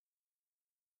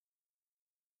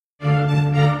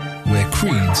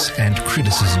creeds and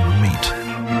criticism meet.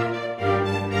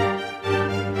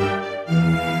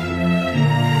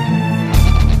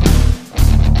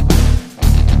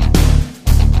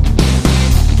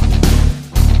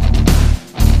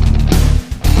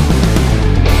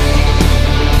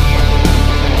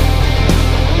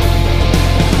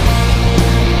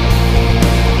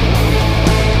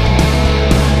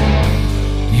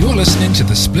 You're listening to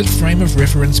the Split Frame of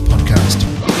Reference podcast.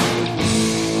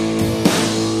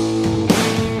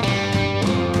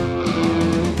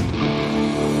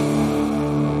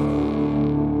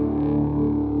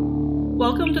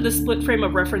 Welcome to the Split Frame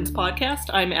of Reference podcast.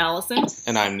 I'm Allison.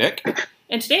 And I'm Nick.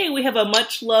 And today we have a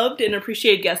much loved and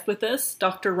appreciated guest with us,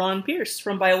 Dr. Ron Pierce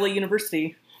from Biola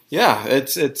University. Yeah,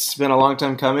 it's been a long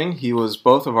time coming. He was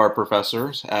both of our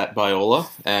professors at Biola,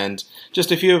 and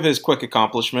just a few of his quick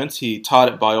accomplishments. He taught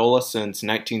at Biola since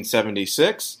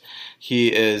 1976.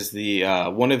 He is the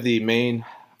one of the main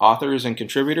authors and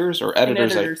contributors, or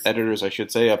editors, I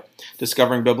should say, of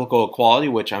Discovering Biblical Equality,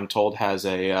 which I'm told has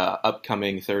a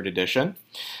upcoming third edition.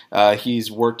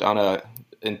 He's worked on a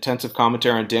intensive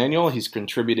commentary on Daniel. He's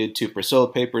contributed to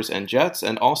Priscilla Papers and Jets,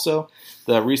 and also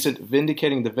the recent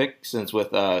Vindicating the Vixens with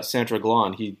Sandra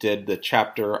Glahn. He did the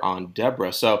chapter on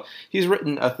Deborah, so he's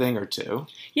written a thing or two.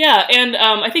 Yeah, and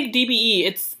I think DBE,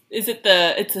 it's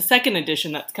the second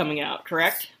edition that's coming out,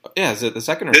 correct? Yeah, is it the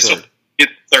second or third?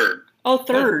 It's third. Oh,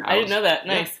 third. I didn't know that.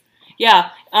 Nice.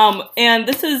 Yeah, and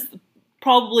this is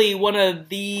probably one of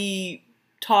the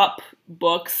top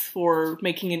books for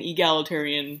making an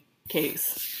egalitarian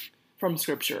case from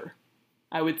Scripture,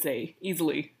 I would say,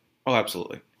 easily. Oh,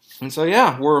 absolutely. And so,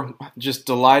 yeah, we're just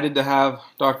delighted to have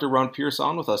Dr. Ron Pierce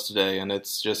on with us today, and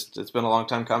it's been a long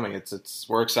time coming.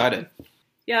 We're excited.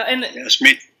 Yeah, and Yes,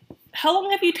 me. how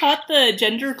long have you taught the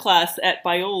gender class at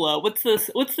Biola? What's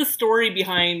the story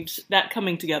behind that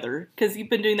coming together? Because you've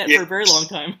been doing that for a very long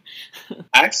time.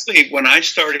 Actually, when I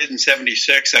started in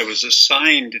 76, I was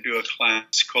assigned to do a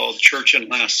class called Church and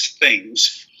Last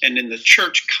Things. And in the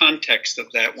church context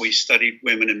of that, we studied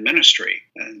women in ministry.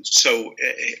 And so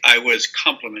I was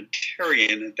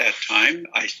complementarian at that time.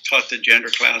 I taught the gender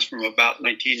class from about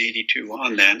 1982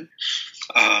 on then.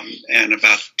 And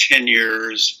about 10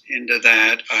 years into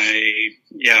that,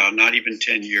 not even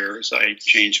 10 years, I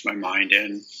changed my mind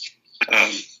and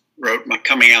wrote my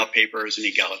coming out paper as an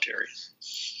egalitarian.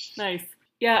 Nice.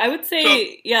 Yeah, I would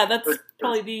say, that's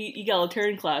probably the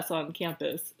egalitarian class on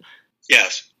campus.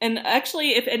 Yes. And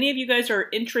actually, if any of you guys are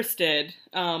interested,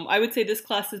 I would say this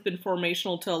class has been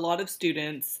formational to a lot of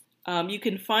students. You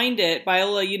can find it.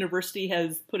 Biola University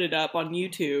has put it up on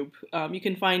YouTube. You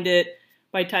can find it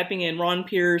by typing in Ron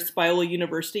Pierce, Biola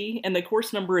University, and the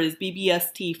course number is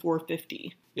BBST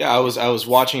 450. Yeah, I was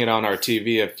watching it on our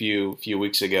TV a few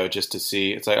weeks ago just to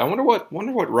see. It's like I wonder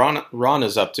what Ron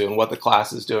is up to and what the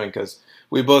class is doing, because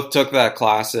we both took that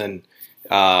class and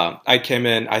I came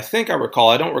in. I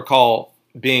don't recall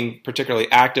being particularly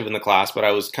active in the class, but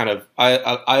I was kind of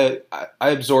I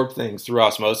absorbed things through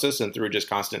osmosis and through just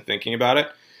constant thinking about it.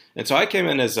 And so I came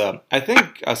in as a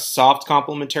soft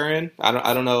complementarian.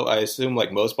 I don't know. I assume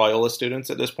like most Biola students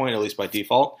at this point, at least by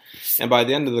default. And by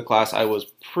the end of the class, I was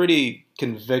pretty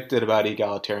convicted about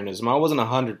egalitarianism. I wasn't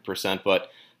 100%, but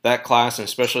that class, and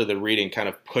especially the reading, kind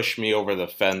of pushed me over the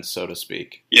fence, so to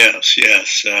speak. Yes.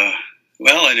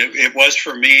 Well, and it was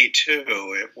for me, too.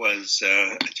 It was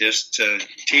just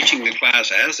teaching the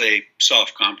class as a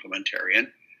soft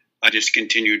complementarian. I just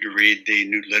continued to read the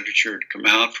new literature to come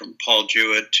out, from Paul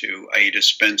Jewett to Aida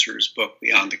Spencer's book,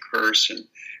 Beyond the Curse, and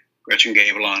Gretchen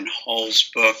Gavelon Hall's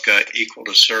book, Equal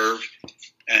to Serve,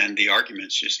 and the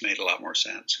arguments just made a lot more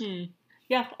sense.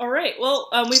 Yeah, all right. Well,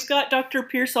 we've got Dr.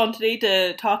 Pierce on today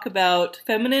to talk about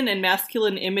feminine and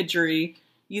masculine imagery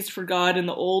used for God in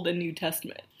the Old and New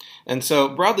Testament. And so,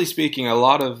 broadly speaking, a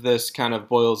lot of this kind of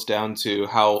boils down to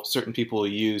how certain people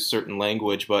use certain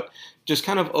language, but just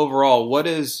kind of overall, what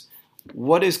is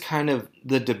kind of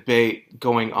the debate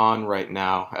going on right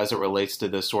now as it relates to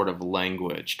this sort of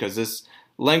language? Because this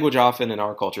language often in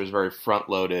our culture is very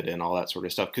front-loaded and all that sort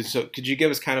of stuff. Could you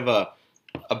give us kind of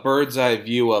a bird's eye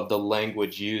view of the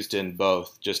language used in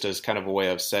both, just as kind of a way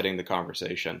of setting the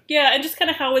conversation? Yeah, and just kind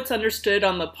of how it's understood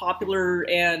on the popular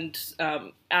and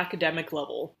academic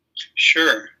level.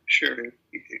 Sure.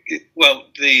 Well,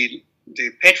 the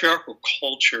patriarchal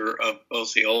culture of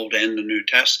both the Old and the New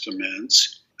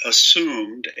Testaments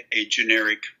assumed a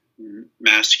generic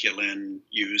masculine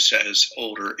use, as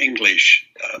older English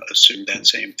assumed that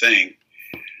same thing.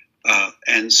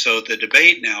 And so the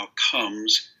debate now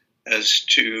comes as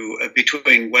to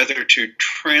between whether to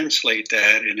translate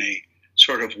that in a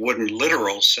sort of wooden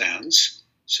literal sense,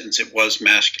 since it was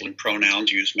masculine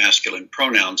pronouns, use masculine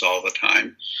pronouns all the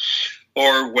time,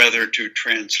 or whether to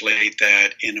translate that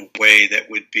in a way that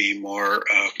would be more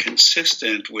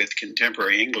consistent with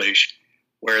contemporary English,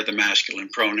 where the masculine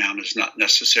pronoun is not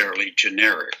necessarily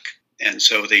generic. And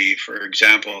so, for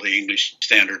example, the English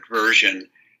Standard Version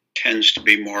tends to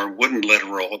be more wooden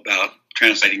literal about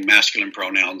translating masculine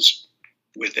pronouns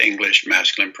with English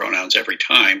masculine pronouns every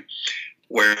time,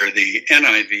 where the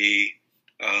NIV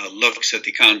looks at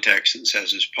the context and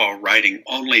says, is Paul writing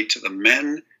only to the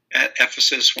men at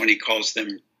Ephesus when he calls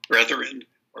them brethren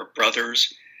or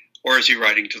brothers, or is he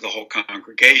writing to the whole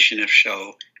congregation?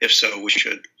 If so, we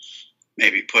should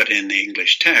maybe put in the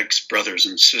English text, brothers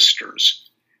and sisters.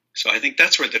 So I think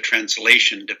that's where the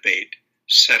translation debate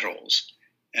settles.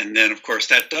 And then, of course,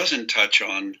 that doesn't touch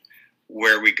on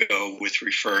where we go with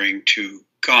referring to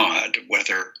God,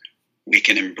 whether we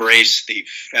can embrace the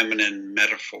feminine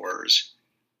metaphors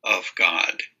of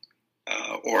God,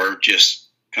 or just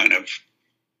kind of,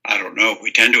 I don't know,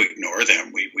 we tend to ignore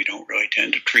them. We don't really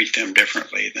tend to treat them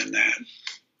differently than that.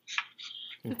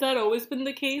 Has that always been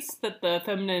the case, that the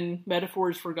feminine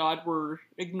metaphors for God were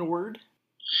ignored?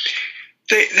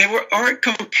 They aren't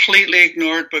completely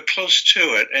ignored, but close to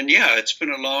it. And yeah, it's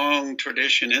been a long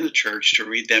tradition in the church to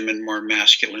read them in more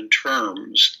masculine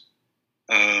terms.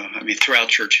 Throughout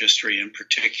church history in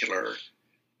particular.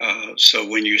 So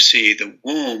when you see the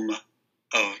womb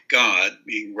of God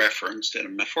being referenced in a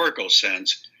metaphorical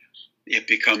sense, it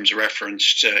becomes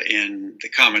referenced in the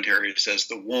commentaries as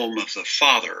the womb of the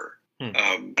Father.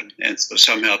 And so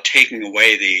somehow taking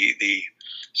away the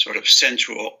sort of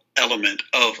sensual element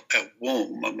of a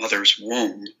womb, a mother's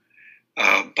womb,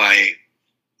 by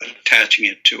attaching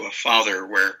it to a father,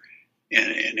 where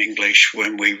in English,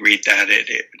 when we read that,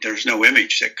 there's no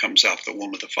image that comes off the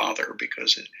womb of the Father,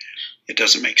 because it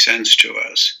doesn't make sense to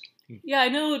us. Yeah, I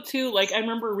know too. Like, I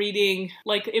remember reading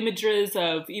like images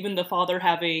of even the father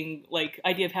having, like,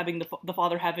 idea of having the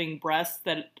father having breasts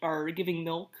that are giving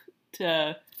milk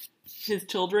to his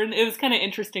children. It was kind of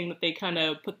interesting that they kind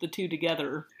of put the two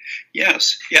together.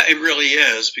 Yes, yeah, it really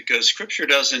is, because Scripture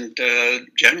doesn't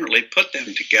generally put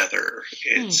them together.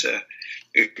 It's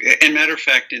and matter of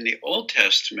fact, in the Old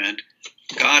Testament,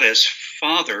 God as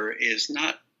Father is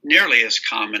not nearly as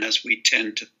common as we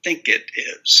tend to think it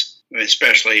is,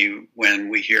 especially when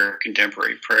we hear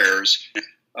contemporary prayers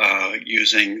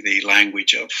using the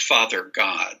language of Father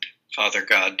God. Father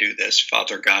God, do this.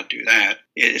 Father God, do that.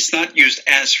 It's not used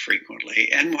as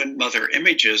frequently. And when mother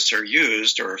images are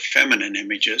used, or feminine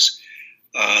images,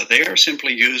 they are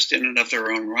simply used in and of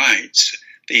their own rights.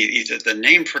 Either the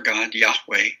name for God,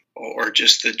 Yahweh, or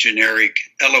just the generic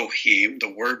Elohim, the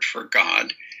word for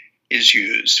God, is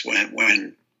used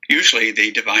when usually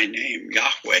the divine name,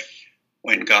 Yahweh,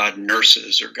 when God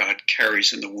nurses or God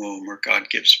carries in the womb or God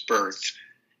gives birth.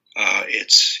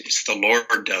 It's the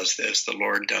Lord does this, the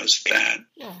Lord does that.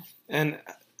 Yeah. And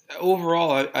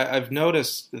overall, I've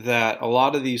noticed that a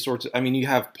lot of these sorts of, you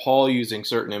have Paul using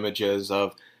certain images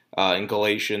of in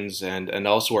Galatians and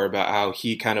elsewhere about how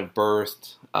he kind of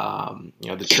birthed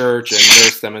the church and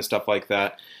nursed them and stuff like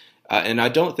that. And I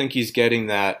don't think he's getting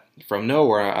that from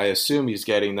nowhere. I assume he's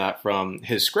getting that from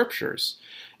his scriptures.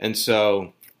 And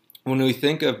so when we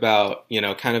think about,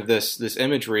 kind of this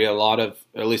imagery, a lot of,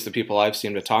 at least the people I've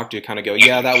seen to talk to, kind of go,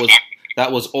 yeah,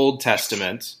 that was Old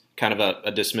Testament, kind of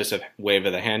a dismissive wave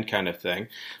of the hand kind of thing.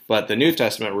 But the New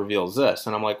Testament reveals this.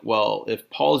 And I'm like, well, if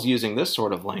Paul's using this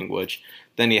sort of language,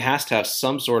 then he has to have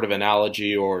some sort of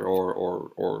analogy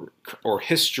or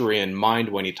history in mind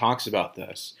when he talks about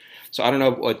this. So I don't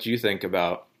know what you think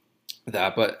about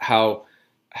that, but how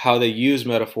they use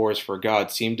metaphors for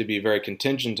God seem to be very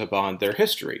contingent upon their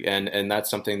history, and that's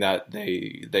something that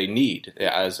they need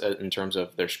as in terms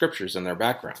of their scriptures and their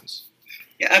backgrounds.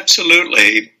 Yeah,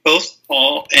 absolutely. Both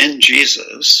Paul and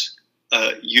Jesus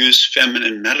use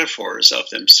feminine metaphors of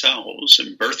themselves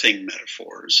and birthing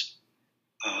metaphors,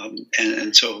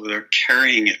 and so they're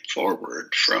carrying it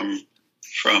forward from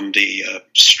the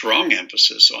strong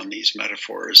emphasis on these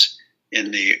metaphors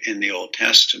in the Old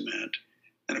Testament.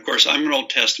 And of course, I'm an Old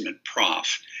Testament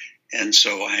prof, and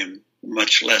so I'm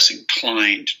much less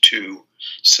inclined to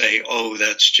say, oh,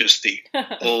 that's just the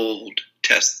Old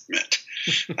Testament,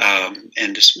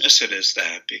 and dismiss it as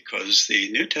that, because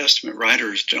the New Testament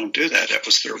writers don't do that. That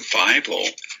was their Bible.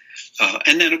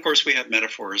 And then, of course, we have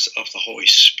metaphors of the Holy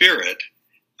Spirit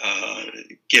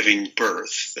giving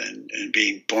birth and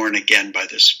being born again by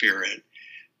the Spirit.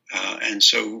 And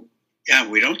so, yeah,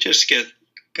 we don't just get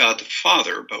God the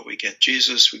Father, but we get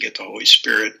Jesus, we get the Holy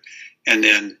Spirit, and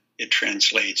then it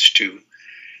translates to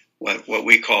what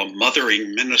we call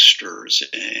mothering ministers,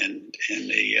 and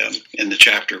in the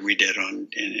chapter we did on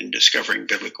in discovering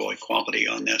biblical equality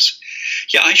on this.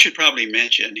 Yeah, I should probably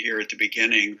mention here at the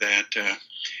beginning that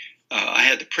I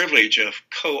had the privilege of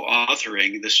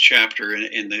co-authoring this chapter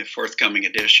in the forthcoming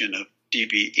edition of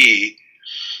DBE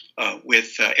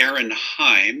with Aaron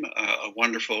Heim, a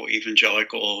wonderful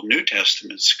evangelical New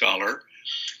Testament scholar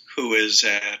who is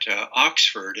at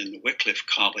Oxford in the Wycliffe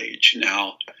College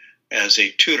now as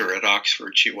a tutor at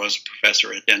Oxford. She was a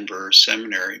professor at Denver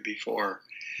Seminary before.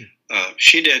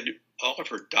 She did all of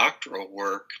her doctoral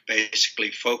work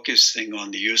basically focusing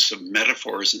on the use of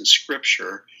metaphors in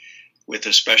Scripture with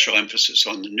a special emphasis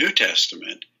on the New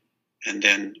Testament. And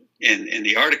then in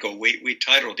the article, we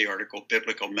titled the article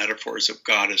Biblical Metaphors of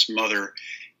God as Mother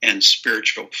and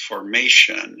Spiritual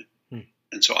Formation.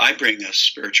 And so I bring a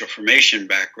spiritual formation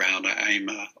background.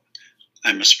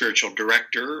 I'm a spiritual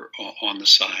director on the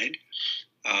side,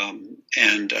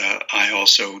 and I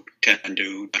also tend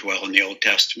to dwell in the Old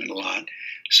Testament a lot.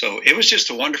 So it was just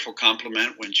a wonderful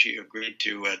compliment when she agreed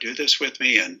to do this with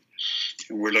me, and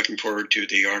we're looking forward to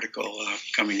the article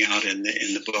coming out in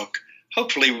the book,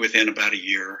 hopefully within about a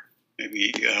year,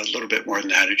 maybe a little bit more than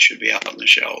that. It should be out on the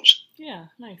shelves. Yeah,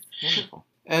 nice. Wonderful.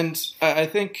 And I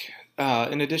think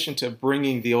in addition to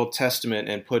bringing the Old Testament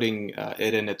and putting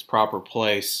it in its proper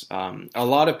place, a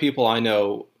lot of people I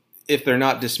know, if they're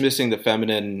not dismissing the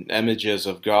feminine images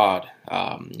of God,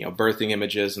 birthing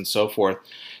images and so forth,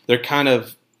 they're kind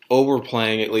of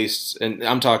overplaying, at least, and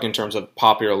I'm talking in terms of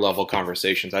popular level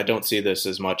conversations. I don't see this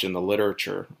as much in the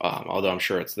literature, although I'm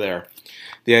sure it's there.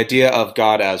 The idea of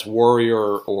God as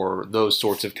warrior or those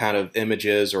sorts of kind of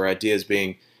images or ideas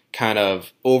being kind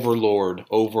of overlord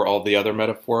over all the other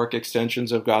metaphoric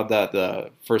extensions of God that the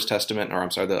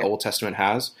the Old Testament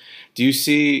has. Do you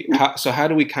see how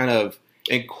do we kind of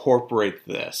incorporate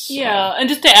this? Yeah, and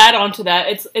just to add on to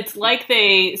that, it's like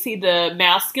they see the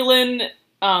masculine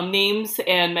names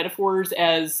and metaphors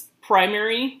as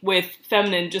primary, with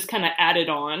feminine just kind of added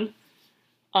on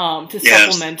to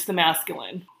supplement the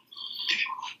masculine.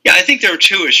 Yeah, I think there are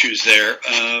two issues there.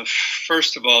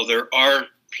 First of all, there are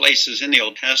places in the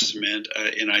Old Testament,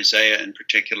 in Isaiah in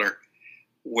particular,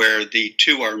 where the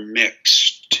two are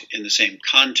mixed in the same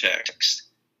context.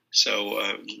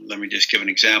 So let me just give an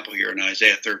example here in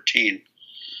Isaiah 13.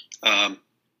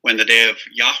 When the day of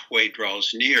Yahweh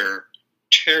draws near,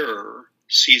 terror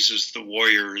seizes the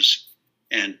warriors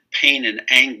and pain and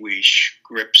anguish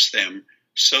grips them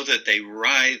so that they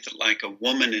writhe like a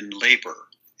woman in labor.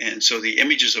 And so the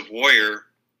images of warrior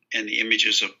and the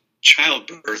images of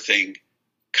childbirthing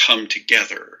come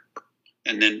together.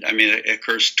 And then, it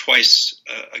occurs twice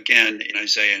again in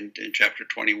Isaiah in chapter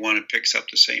 21. It picks up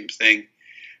the same thing.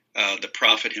 The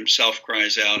prophet himself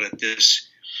cries out at this,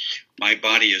 "My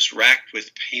body is racked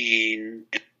with pain,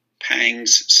 and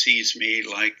pangs seize me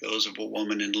like those of a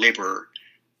woman in labor."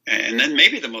 And then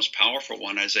maybe the most powerful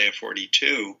one, Isaiah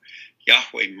 42,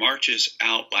 Yahweh marches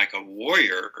out like a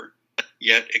warrior,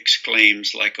 yet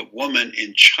exclaims like a woman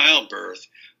in childbirth,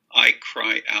 "I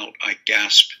cry out, I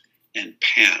gasp and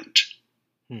pant."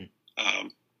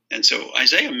 And so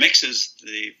Isaiah mixes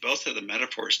both of the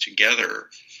metaphors together.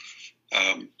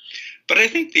 But I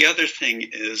think the other thing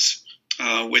is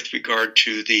with regard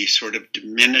to the sort of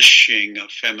diminishing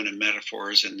of feminine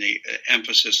metaphors and the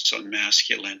emphasis on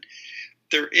masculine,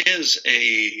 there is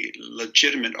a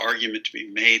legitimate argument to be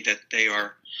made that they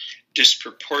are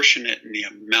disproportionate in the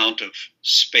amount of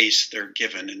space they're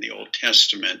given in the Old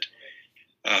Testament.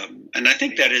 And I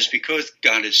think that is because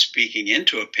God is speaking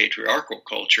into a patriarchal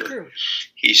culture. True.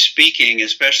 He's speaking,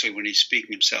 especially when he's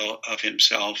speaking of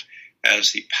himself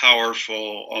as the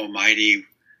powerful, almighty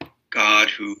God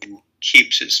who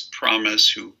keeps his promise,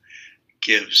 who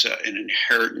gives an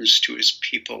inheritance to his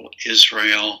people,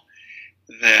 Israel,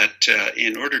 that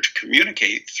in order to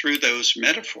communicate through those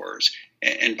metaphors,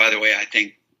 and by the way, I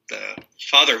think the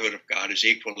fatherhood of God is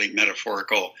equally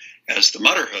metaphorical as the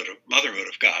motherhood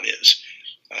of God is.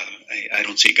 I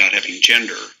don't see God having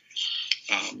gender,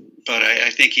 but I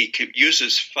think he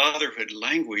uses fatherhood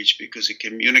language because it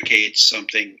communicates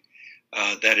something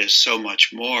that is so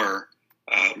much more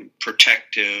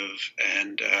protective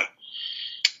and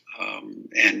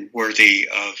worthy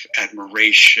of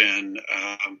admiration.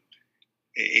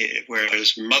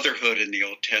 Whereas motherhood in the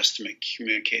Old Testament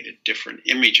communicated different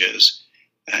images,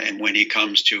 and when he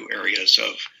comes to areas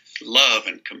of love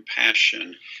and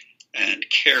compassion and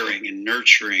caring and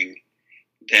nurturing,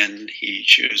 then he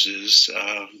chooses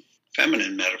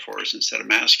feminine metaphors instead of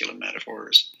masculine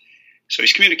metaphors. So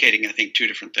he's communicating, I think, two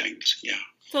different things. Yeah.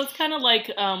 So it's kind of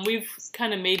like we've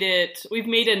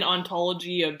made an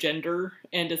ontology of gender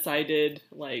and decided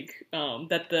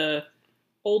that the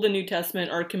Old and New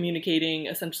Testament are communicating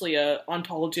essentially a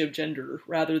ontology of gender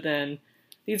rather than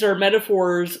these are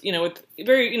metaphors, with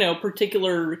very,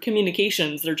 particular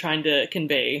communications they're trying to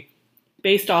convey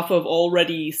based off of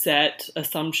already set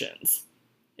assumptions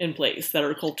in place that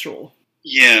are cultural.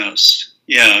 Yes.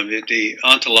 Yeah. The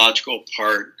ontological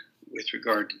part with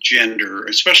regard to gender,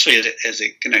 especially as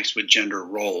it connects with gender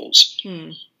roles,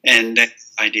 and that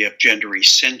idea of gender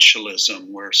essentialism,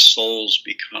 where souls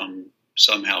become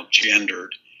somehow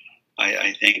gendered,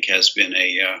 I think has been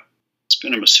it's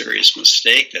been a serious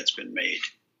mistake that's been made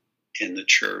in the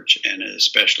church, and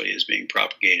especially is being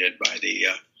propagated by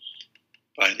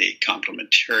the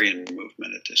complementarian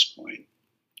movement at this point.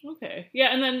 Okay,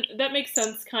 yeah, and then that makes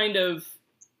sense, kind of.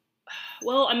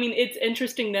 Well, I mean, it's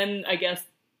interesting then, I guess.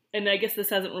 And I guess this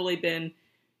hasn't really been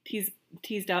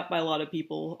teased out by a lot of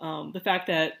people. The fact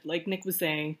that, like Nick was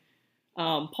saying,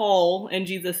 Paul and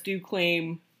Jesus do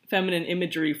claim feminine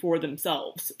imagery for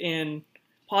themselves in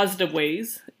positive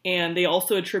ways, and they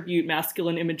also attribute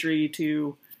masculine imagery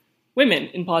to women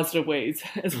in positive ways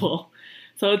as well.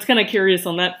 So it's kind of curious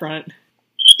on that front.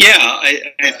 Yeah,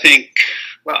 I think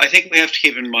we have to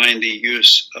keep in mind the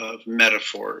use of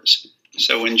metaphors.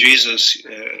 So when Jesus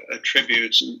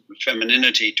attributes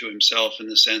femininity to himself in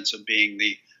the sense of being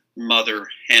the mother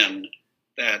hen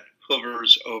that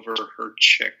hovers over her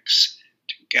chicks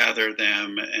to gather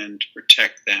them and to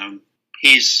protect them,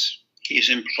 he's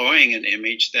employing an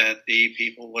image that the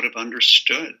people would have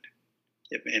understood.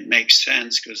 It makes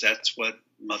sense because that's what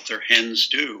mother hens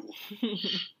do.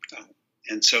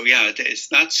 And so, yeah, it's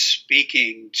not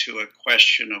speaking to a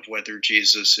question of whether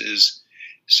Jesus is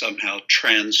somehow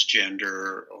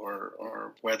transgender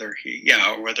or whether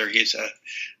he's a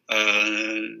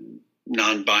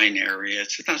non-binary.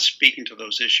 It's not speaking to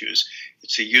those issues.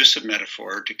 It's the use of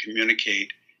metaphor to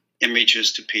communicate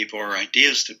images to people or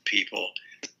ideas to people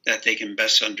that they can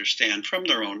best understand from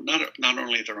their own, not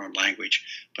only their own language,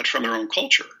 but from their own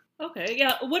culture. Okay,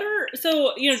 yeah.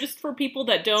 Just for people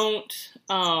that don't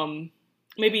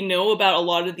maybe know about a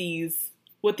lot of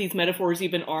what these metaphors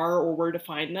even are or where to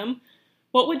find them,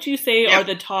 what would you say are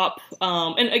the top,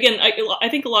 and again, I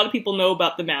think a lot of people know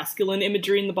about the masculine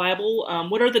imagery in the Bible.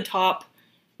 What are the top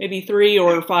maybe 3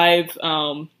 or 5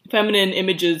 feminine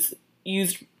images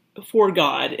used for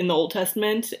God in the Old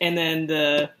Testament and then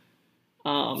the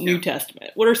New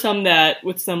Testament? What are some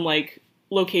with some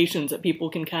locations that people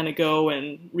can kind of go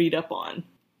and read up on?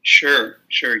 Sure.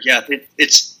 Yeah,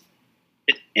 it's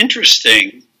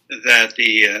interesting that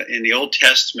in the Old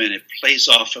Testament it plays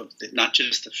off of not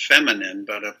just the feminine,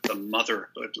 but of the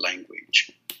motherhood language,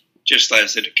 just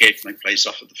as it occasionally plays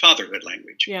off of the fatherhood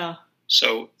language. Yeah.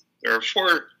 So there are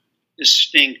 4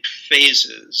 distinct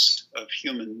phases of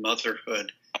human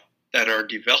motherhood that are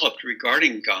developed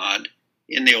regarding God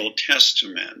in the Old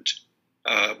Testament.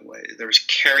 There's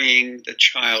carrying the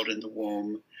child in the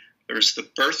womb. There's the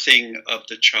birthing of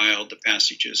the child, the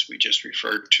passages we just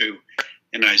referred to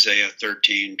in Isaiah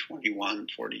 13, 21,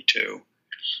 42.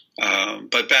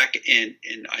 But back in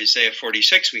Isaiah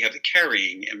 46, we have the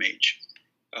carrying image.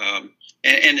 And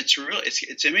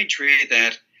it's imagery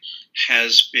that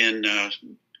has been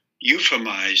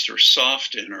euphemized or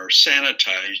softened or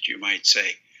sanitized, you might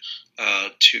say,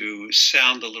 to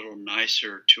sound a little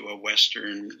nicer to a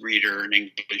Western reader, an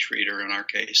English reader in our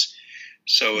case.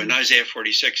 So in Isaiah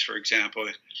 46, for example,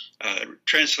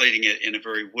 translating it in a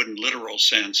very wooden literal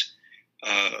sense,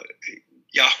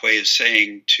 Yahweh is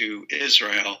saying to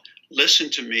Israel, "Listen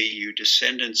to me, you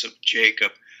descendants of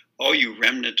Jacob, all you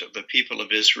remnant of the people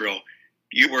of Israel.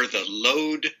 You were the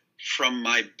load from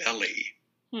my belly,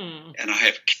 and I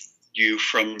have kept you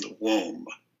from the womb."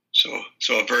 So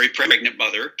a very pregnant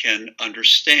mother can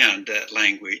understand that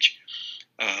language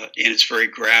in its very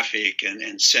graphic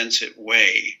and sensitive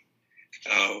way,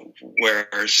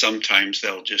 where sometimes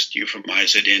they'll just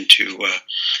euphemize it into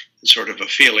sort of a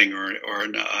feeling or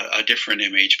a different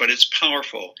image. But it's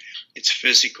powerful, it's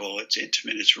physical, it's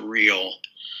intimate, it's real.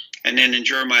 And then in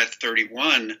Jeremiah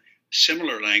 31,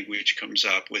 similar language comes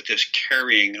up with this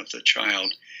carrying of the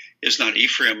child. "Is not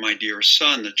Ephraim my dear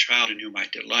son, the child in whom I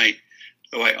delight?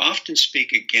 Though I often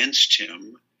speak against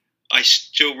him, I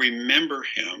still remember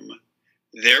him.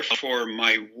 Therefore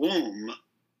my womb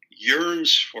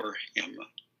yearns for him."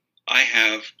 I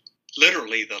have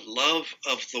literally the love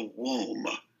of the womb,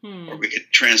 or we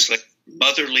could translate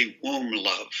motherly womb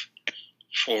love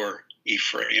for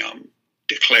Ephraim,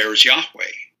 declares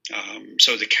Yahweh.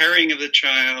 So the carrying of the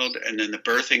child, and then the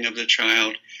birthing of the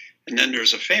child. And then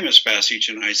there's a famous passage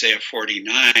in Isaiah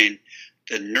 49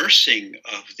 the nursing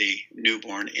of the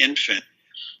newborn infant.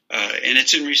 And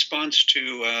it's in response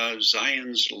to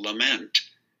Zion's lament.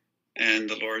 And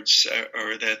the Lord's,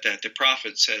 or that the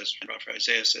prophet says, Prophet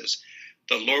Isaiah says,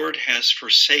 the Lord has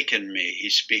forsaken me.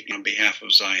 He's speaking on behalf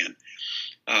of Zion.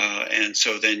 And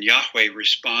so then Yahweh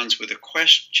responds with a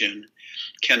question: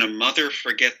 can a mother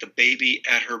forget the baby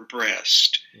at her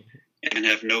breast and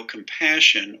have no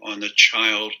compassion on the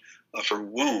child of her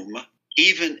womb?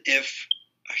 Even if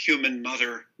a human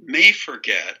mother may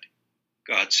forget,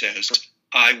 God says,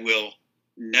 I will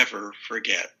never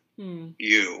forget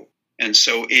you. And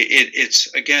so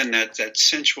it's again, that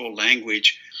sensual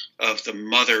language of the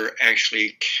mother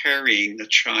actually carrying the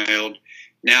child,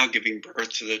 now giving birth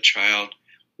to the child,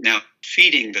 now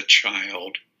feeding the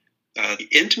child, the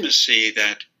intimacy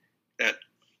that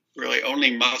really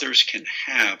only mothers can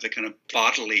have, the kind of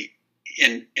bodily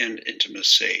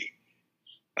intimacy.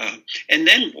 And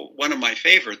then one of my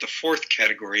favorite, the fourth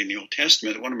category in the Old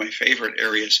Testament, one of my favorite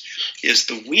areas is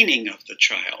the weaning of the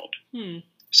child.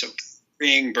 So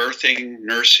carrying, birthing,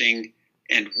 nursing,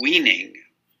 and weaning.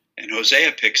 And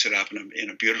Hosea picks it up in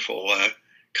a beautiful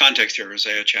context here,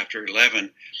 Hosea chapter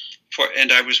 11.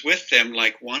 And I was with them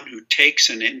like one who takes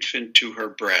an infant to her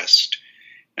breast.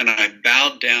 And I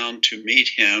bowed down to meet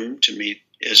him, to meet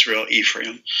Israel,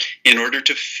 Ephraim, in order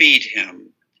to feed him.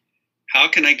 How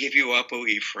can I give you up, O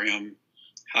Ephraim?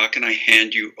 How can I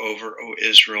hand you over, O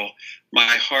Israel?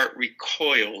 My heart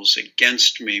recoils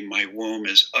against me. My womb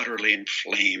is utterly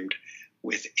inflamed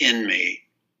within me.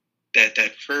 That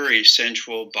very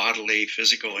sensual, bodily,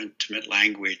 physical, intimate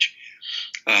language.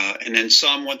 And then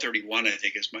Psalm 131, I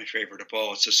think, is my favorite of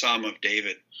all. It's a Psalm of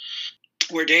David,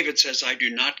 where David says, I do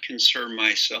not concern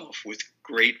myself with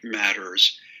great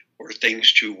matters or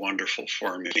things too wonderful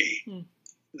for me.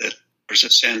 That there's a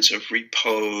sense of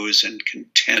repose and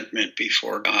contentment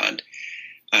before God.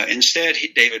 Instead,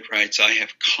 David writes, I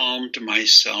have calmed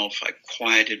myself, I've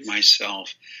quieted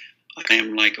myself. I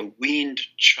am like a weaned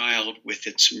child with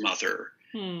its mother.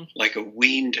 Like a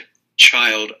weaned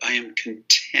child, I am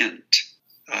content.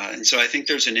 And so I think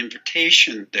there's an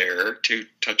invitation there to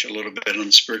touch a little bit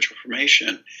on spiritual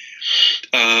formation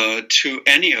to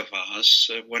any of us,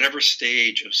 whatever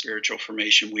stage of spiritual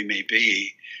formation we may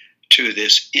be, to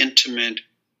this intimate,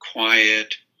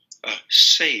 quiet,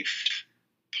 safe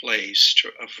place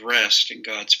of rest in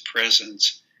God's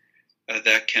presence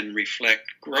that can reflect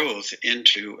growth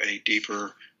into a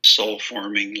deeper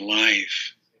soul-forming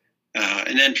life.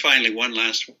 And then finally, one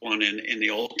last one in the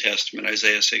Old Testament,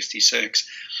 Isaiah 66.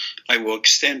 I will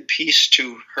extend peace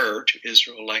to her, to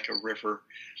Israel, like a river,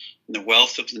 and the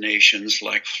wealth of the nations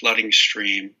like flooding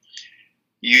stream.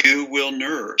 You will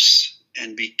nurse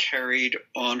and be carried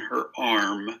on her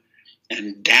arm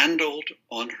and dandled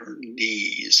on her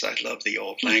knees. I love the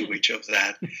old language of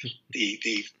that.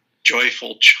 The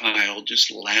joyful child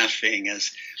just laughing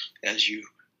as you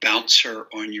bounce her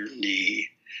on your knee.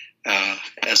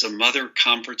 As a mother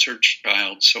comforts her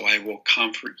child, so I will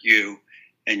comfort you,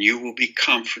 and you will be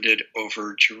comforted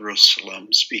over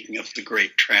Jerusalem. Speaking of the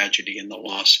great tragedy and the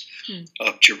loss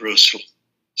of Jerusalem.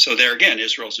 So there again,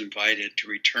 Israel's invited to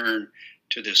return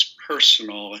to this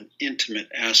personal and intimate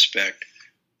aspect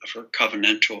of her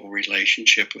covenantal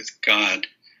relationship with God,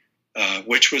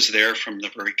 which was there from the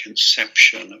very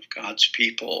conception of God's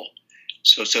people.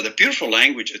 So the beautiful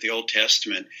language of the Old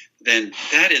Testament, then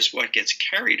that is what gets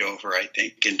carried over, I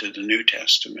think, into the New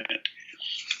Testament,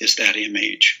 is that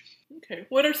image. Okay.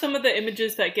 What are some of the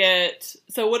images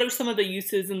what are some of the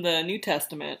uses in the New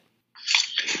Testament?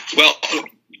 Well,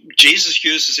 Jesus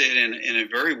uses it in a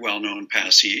very well-known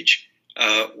passage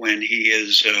when he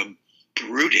is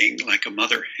brooding like a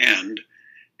mother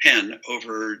hen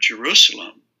over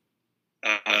Jerusalem.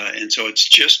 And so it's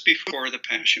just before the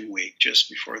Passion Week, just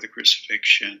before the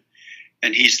crucifixion.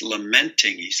 And he's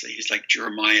lamenting. He's like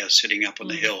Jeremiah sitting up on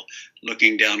the hill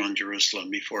looking down on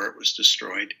Jerusalem before it was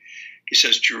destroyed. He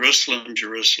says, Jerusalem,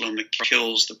 Jerusalem, it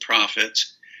kills the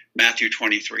prophets. Matthew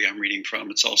 23 I'm reading from.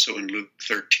 It's also in Luke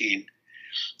 13.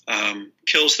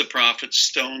 Kills the prophets,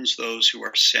 stones those who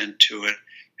are sent to it.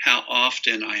 How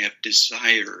often I have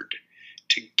desired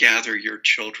to gather your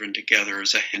children together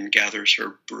as a hen gathers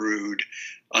her brood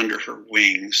under her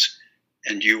wings,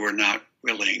 and you were not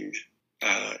willing.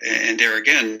 And there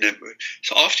again,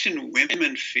 so often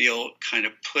women feel kind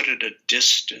of put at a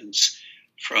distance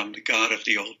from the God of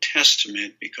the Old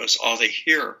Testament because all they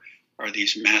hear are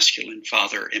these masculine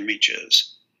father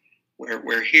images.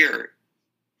 Where here,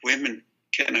 women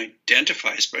can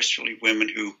identify, especially women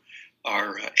who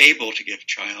are able to give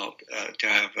to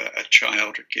have a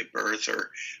child or give birth,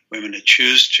 or women that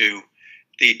choose to,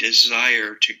 the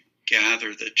desire to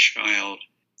gather the child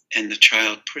and the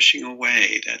child pushing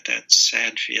away that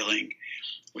sad feeling,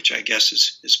 which I guess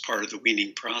is part of the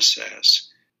weaning process.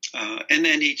 And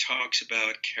then he talks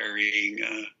about carrying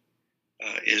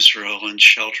Israel and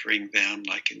sheltering them,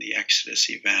 like in the Exodus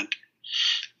event.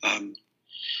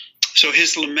 So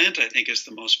his lament, I think, is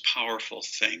the most powerful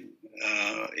thing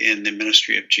in the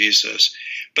ministry of Jesus.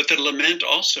 But the lament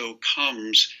also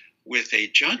comes with a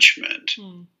judgment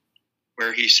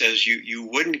where he says, you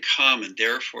wouldn't come, and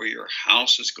therefore your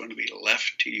house is going to be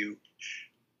left to you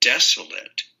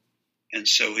desolate. And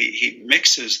so he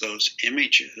mixes those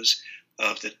images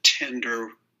of the tender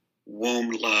womb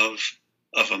love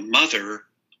of a mother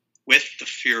with the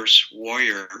fierce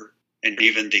warrior and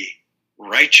even the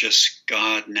righteous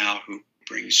God now who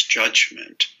brings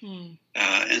judgment.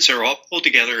 And so they're all pulled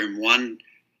together in one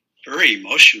very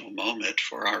emotional moment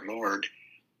for our Lord,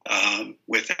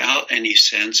 without any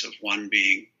sense of one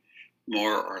being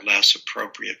more or less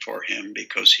appropriate for him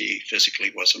because he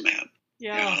physically was a man.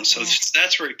 So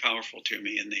that's very powerful to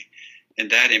me in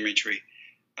that imagery.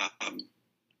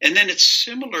 And then it's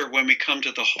similar when we come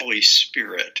to the Holy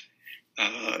Spirit,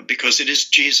 because it is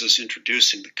Jesus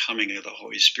introducing the coming of the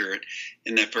Holy Spirit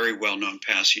in that very well-known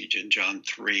passage in John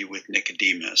 3 with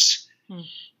Nicodemus,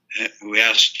 who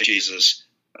asked Jesus,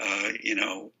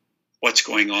 what's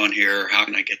going on here? How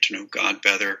can I get to know God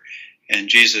better? And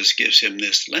Jesus gives him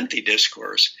this lengthy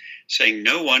discourse saying,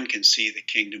 no one can see the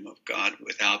kingdom of God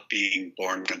without being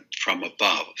born from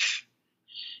above.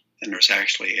 And there's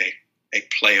actually a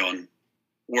play on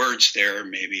words there,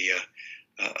 maybe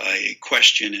a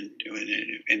question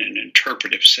in an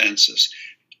interpretive sense as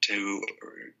to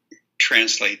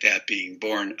translate that being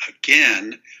born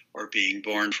again or being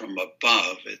born from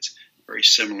above. It's very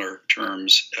similar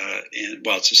terms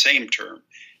it's the same term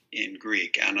in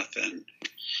Greek, anathen.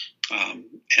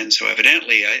 And so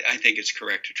evidently, I think it's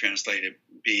correct to translate it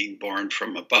being born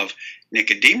from above.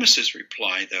 Nicodemus's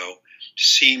reply, though,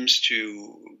 seems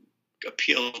to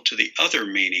appeal to the other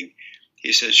meaning.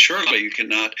 He says, surely you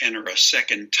cannot enter a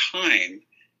second time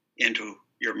into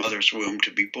your mother's womb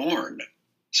to be born.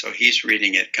 So he's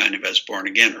reading it kind of as born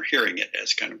again, or hearing it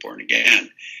as kind of born again.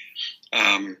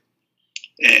 And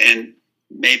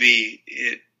maybe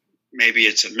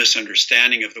it's a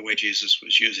misunderstanding of the way Jesus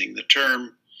was using the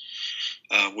term,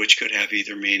 which could have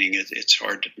either meaning. It's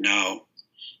hard to know.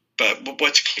 But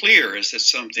what's clear is that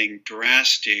something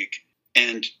drastic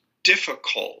and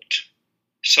difficult,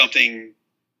 something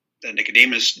that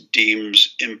Nicodemus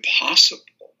deems impossible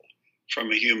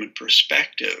from a human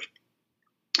perspective,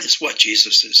 is what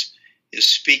Jesus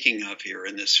is speaking of here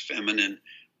in this feminine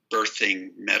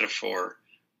birthing metaphor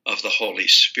of the Holy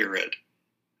Spirit.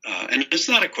 And it's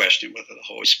not a question whether the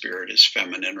Holy Spirit is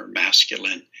feminine or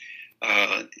masculine.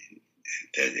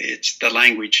 It's the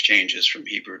language changes from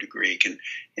Hebrew to Greek, and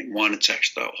in one it's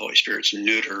actually the Holy Spirit's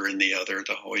neuter, in the other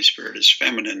the Holy Spirit is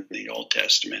feminine in the Old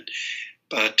Testament.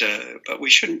 But we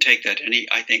shouldn't take that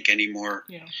any more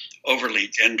overly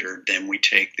gendered than we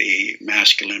take the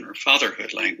masculine or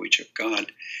fatherhood language of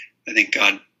God. I think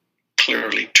God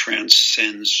clearly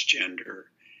transcends gender.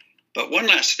 But one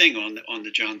last thing on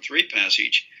the John 3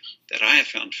 passage that I have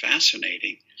found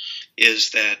fascinating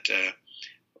is that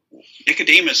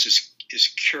Nicodemus is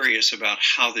curious about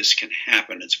how this can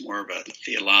happen. It's more of a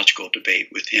theological debate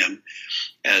with him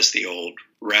as the old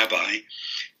rabbi,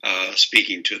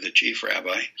 speaking to the chief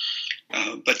rabbi.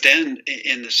 But then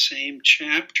in the same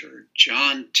chapter,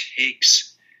 John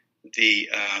takes the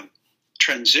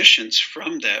transitions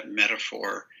from that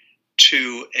metaphor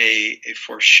to a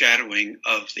foreshadowing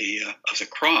of the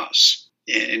cross,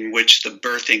 in which the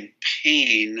birthing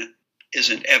pain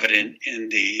isn't evident in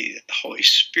the Holy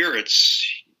Spirit's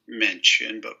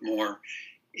mention, but more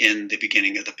in the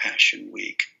beginning of the Passion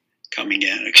Week coming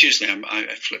in. Excuse me,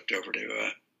 I flipped over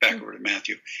to back over to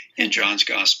Matthew in John's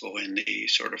Gospel in the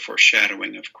sort of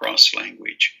foreshadowing of cross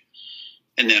language.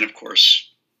 And then, of course,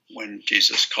 when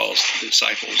Jesus calls the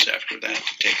disciples after that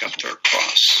to take up their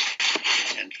cross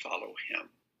and follow him.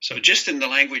 So just in the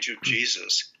language of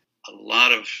Jesus, a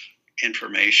lot of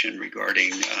information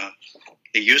regarding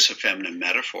the use of feminine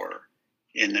metaphor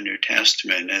in the New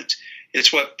Testament.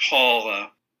 It's what Paul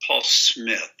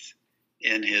Smith,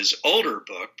 in his older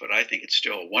book, but I think it's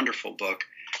still a wonderful book,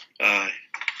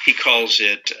 he calls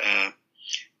it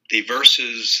the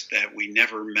verses that we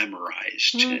never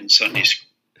memorized in Sunday school.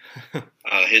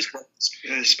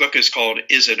 His book is called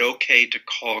 "Is It Okay to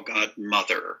Call God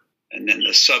Mother?" And then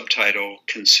the subtitle,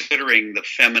 "Considering the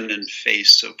Feminine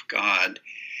Face of God."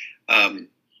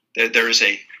 There is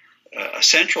a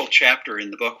central chapter in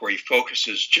the book where he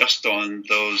focuses just on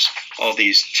all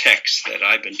these texts that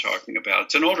I've been talking about.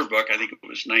 It's an older book. I think it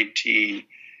was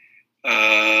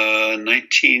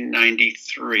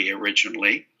 1993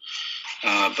 originally,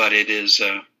 but it is.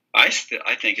 I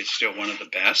think it's still one of the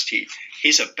best.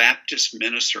 He's a Baptist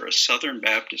minister, a Southern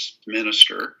Baptist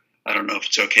minister. I don't know if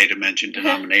it's okay to mention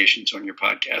denominations on your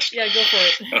podcast. Yeah, go for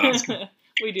it.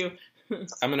 We do.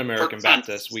 I'm an American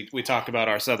Baptist. We talk about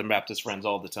our Southern Baptist friends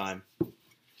all the time.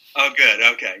 Oh, good.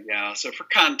 Okay, yeah. So for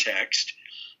context,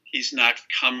 he's not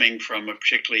coming from a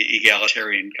particularly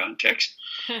egalitarian context.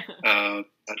 But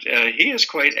he is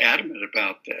quite adamant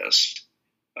about this.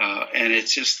 And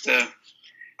it's just, and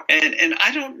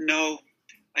I don't know,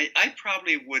 I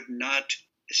probably would not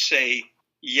say,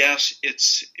 yes,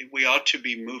 we ought to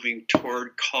be moving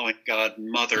toward calling God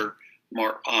Mother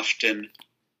more often,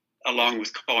 along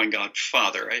with calling God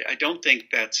Father. I don't think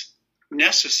that's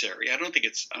necessary. I don't think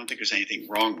there's anything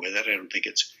wrong with it.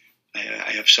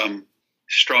 I have some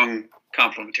strong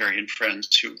complementarian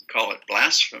friends who call it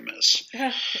blasphemous.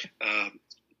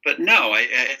 But no, I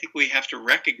think we have to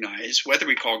recognize, whether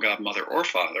we call God Mother or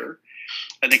Father,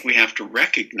 I think we have to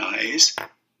recognize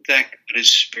that God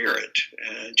is Spirit,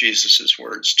 Jesus'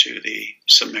 words to the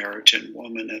Samaritan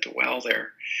woman at the well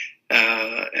there,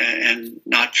 and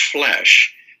not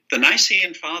flesh. The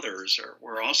Nicene Fathers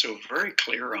were also very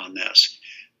clear on this,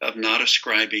 of not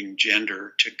ascribing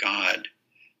gender to God,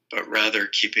 but rather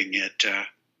keeping it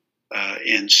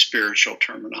in spiritual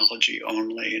terminology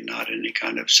only and not any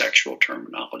kind of sexual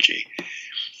terminology.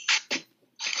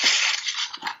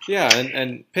 Yeah,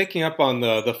 and picking up on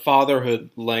the fatherhood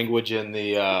language in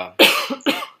the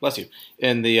bless you,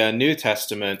 in the New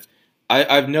Testament,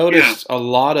 I've noticed a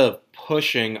lot of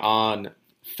pushing on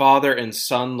father and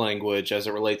son language as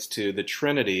it relates to the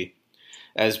Trinity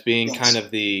as being kind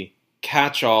of the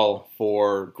catch-all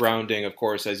for grounding, of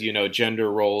course, as you know,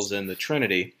 gender roles in the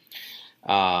Trinity.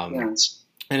 And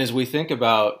as we think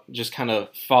about just kind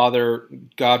of Father,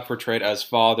 God portrayed as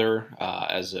Father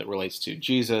as it relates to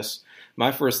Jesus,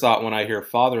 my first thought when I hear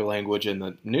father language in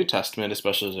the New Testament,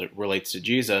 especially as it relates to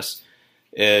Jesus,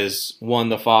 is one,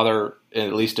 the Father,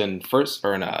 at least in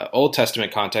Old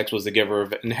Testament context, was the giver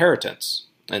of inheritance.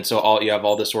 And so you have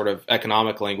all this sort of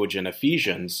economic language in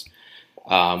Ephesians,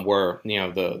 where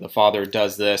the Father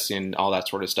does this and all that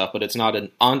sort of stuff, but it's not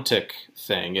an ontic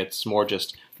thing. It's more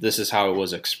just this is how it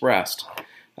was expressed.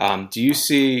 Do you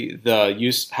see the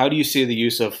use? How do you see the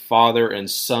use of father and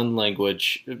son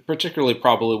language, particularly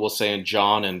probably we'll say in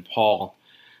John and Paul,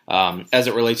 as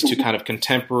it relates to kind of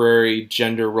contemporary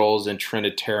gender roles and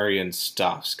Trinitarian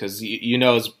stuffs? Because you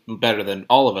know as better than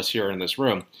all of us here in this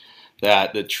room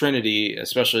that the Trinity,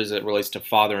 especially as it relates to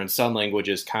father and son language,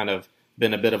 has kind of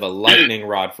been a bit of a lightning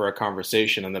rod for a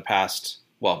conversation in the past,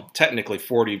 well, technically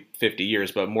 40, 50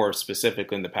 years, but more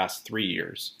specifically in the past 3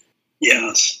 years.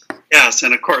 Yes,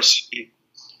 and of course you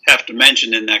have to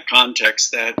mention in that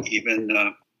context that even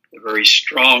a very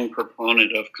strong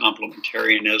proponent of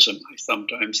complementarianism, I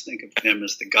sometimes think of him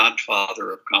as the godfather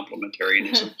of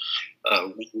complementarianism,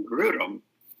 Wayne Grudem,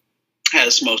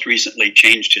 has most recently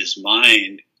changed his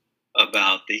mind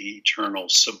about the eternal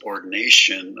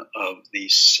subordination of the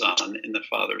Son in the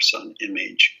Father-Son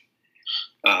image,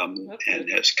 and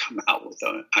has come out with,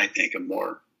 I think, a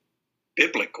more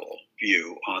biblical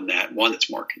view on that, one that's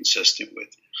more consistent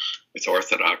with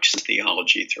Orthodox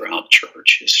theology throughout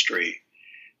church history.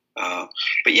 But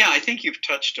yeah, I think you've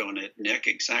touched on it, Nick,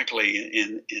 exactly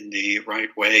in the right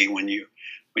way when you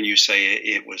say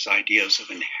it was ideas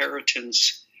of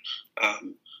inheritance,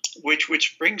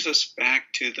 which brings us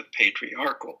back to the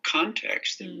patriarchal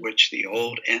context in which the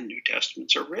Old and New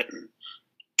Testaments are written.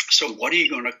 So what are you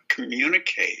going to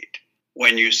communicate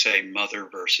when you say mother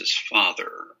versus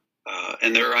father?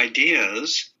 And there are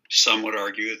ideas, some would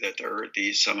argue that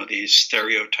some of these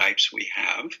stereotypes we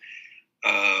have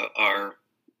are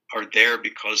there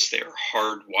because they're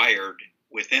hardwired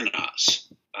within us.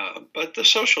 But the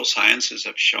social sciences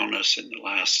have shown us in the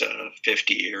last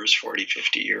 50 years,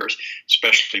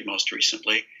 especially most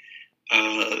recently,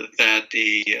 that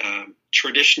the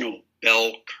traditional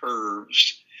bell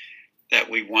curves that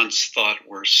we once thought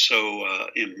were so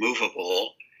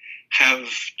immovable have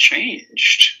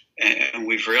changed. And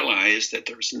we've realized that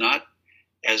there's not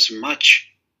as much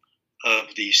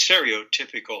of the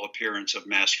stereotypical appearance of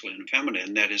masculine and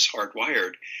feminine that is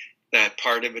hardwired. That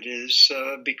part of it is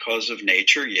because of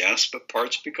nature, yes, but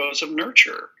part's because of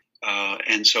nurture.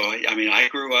 And so, I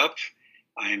grew up,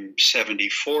 I'm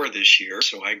 74 this year,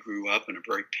 so I grew up in a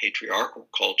very patriarchal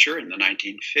culture in the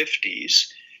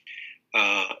 1950s.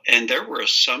 And there were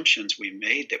assumptions we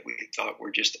made that we thought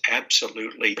were just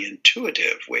absolutely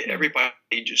intuitive. Everybody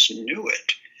just knew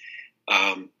it.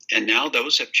 And now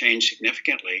those have changed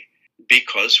significantly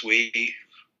because we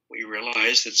we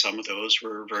realized that some of those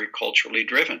were very culturally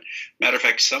driven. Matter of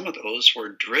fact, some of those were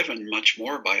driven much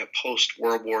more by a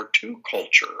post-World War II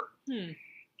culture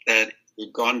that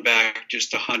had gone back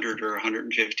just 100 or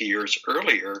 150 years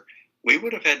earlier. We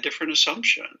would have had different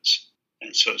assumptions.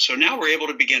 And so now we're able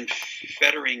to begin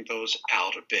fettering those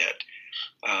out a bit.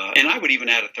 And I would even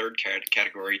add a third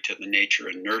category to the nature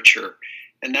and nurture,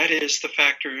 and that is the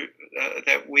factor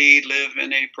that we live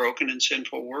in a broken and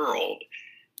sinful world.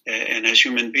 And as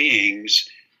human beings,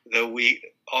 though we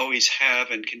always have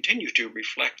and continue to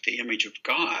reflect the image of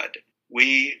God,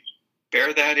 we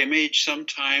bear that image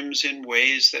sometimes in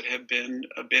ways that have been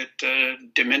a bit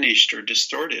diminished or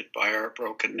distorted by our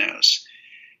brokenness.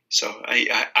 So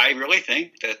I really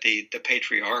think that the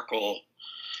patriarchal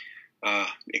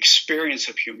experience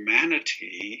of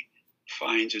humanity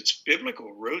finds its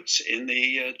biblical roots in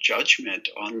the judgment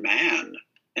on man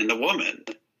and the woman,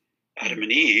 Adam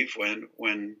and Eve,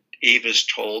 when Eve is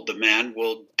told the man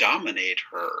will dominate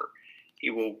her, he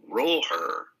will rule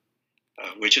her,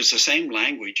 which is the same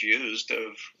language used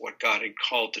of what God had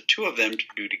called the two of them to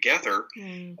do together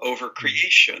over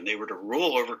creation. They were to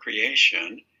rule over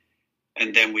creation.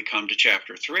 And then we come to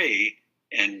chapter 3,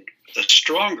 and the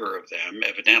stronger of them,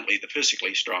 evidently the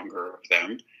physically stronger of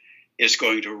them, is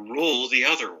going to rule the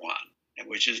other one,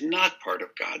 which is not part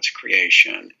of God's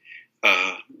creation.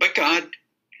 But God,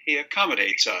 he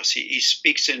accommodates us. He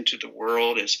speaks into the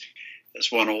world, as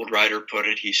one old writer put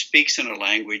it, he speaks in a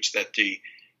language that the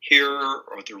hearer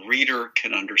or the reader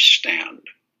can understand.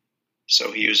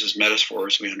 So he uses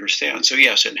metaphors we understand. So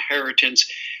yes,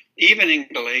 inheritance, even in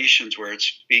Galatians where it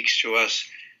speaks to us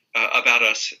about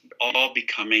us all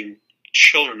becoming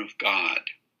children of God.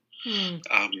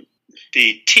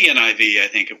 The TNIV, I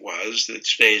think it was,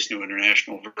 today's New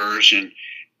International Version,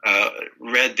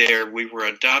 read there, we were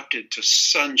adopted to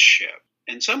sonship.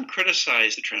 And some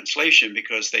criticized the translation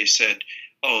because they said,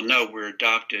 oh no, we're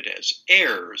adopted as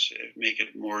heirs, make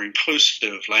it more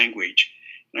inclusive language.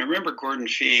 And I remember Gordon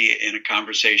Fee in a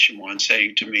conversation once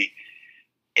saying to me,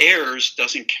 heirs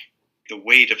doesn't carry the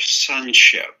weight of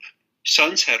sonship.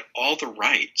 Sons had all the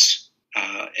rights,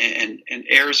 and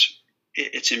heirs,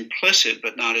 it's implicit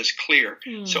but not as clear.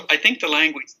 So I think the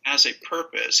language has a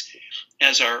purpose.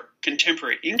 As our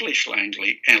contemporary English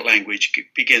language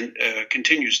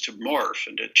continues to morph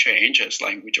and to change, as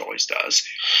language always does,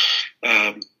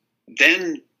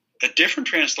 then a different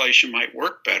translation might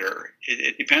work better.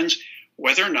 It depends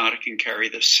whether or not it can carry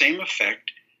the same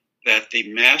effect that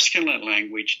the masculine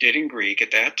language did in Greek at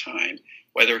that time,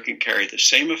 whether it can carry the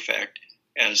same effect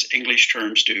as English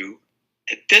terms do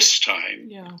at this time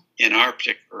in our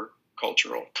particular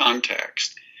cultural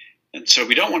context. And so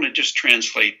we don't want to just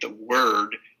translate the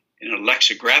word in a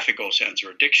lexicographical sense or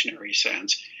a dictionary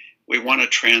sense. We want to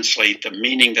translate the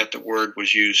meaning that the word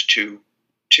was used to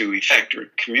effect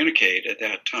or communicate at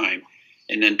that time,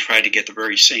 and then try to get the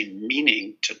very same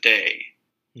meaning today.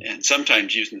 And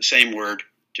sometimes using the same word,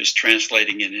 just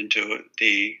translating it into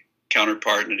the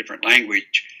counterpart in a different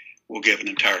language will give an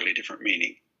entirely different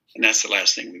meaning. And that's the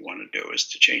last thing we want to do, is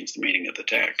to change the meaning of the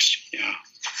text.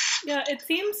 Yeah, it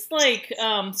seems like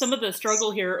some of the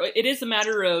struggle here, it is a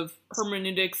matter of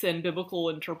hermeneutics and biblical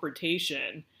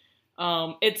interpretation.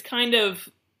 It's kind of,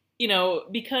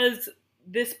 because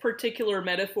this particular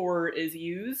metaphor is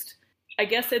used, I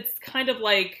guess it's kind of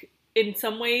like, in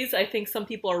some ways, I think some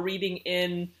people are reading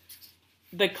in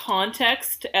the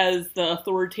context as the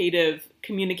authoritative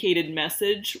communicated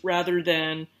message rather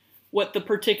than what the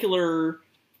particular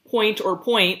point or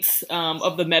points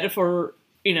of the metaphor,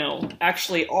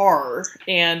 actually are.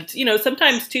 And,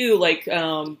 sometimes too, like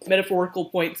metaphorical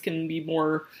points can be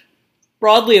more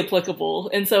broadly applicable.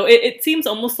 And so it seems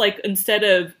almost like instead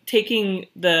of taking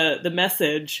the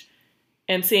message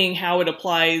and seeing how it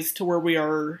applies to where we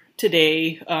are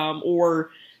today,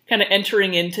 or kind of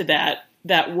entering into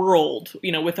that world,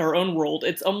 with our own world,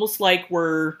 it's almost like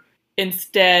we're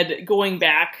instead going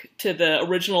back to the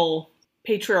original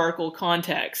patriarchal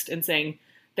context and saying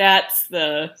that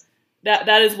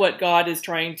is what God is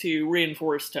trying to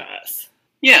reinforce to us.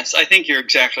 Yes, I think you're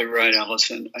exactly right,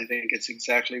 Allison. I think it's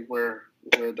exactly where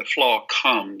the flaw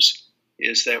comes,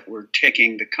 is that we're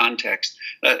taking the context.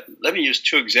 Let me use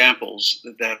two examples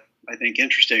that I think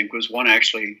interesting, because one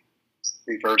actually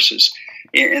reverses.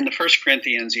 In the 1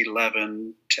 Corinthians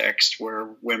 11 text, where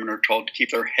women are told to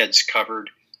keep their heads covered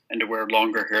and to wear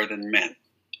longer hair than men,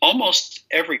 almost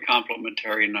every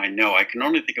complementarian I know, I can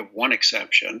only think of one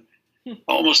exception,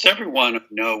 almost everyone I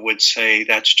know would say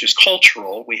that's just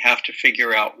cultural. We have to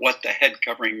figure out what the head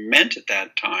covering meant at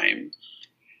that time,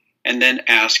 and then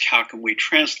ask, how can we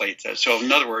translate that? So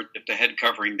in other words, if the head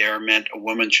covering there meant a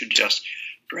woman should just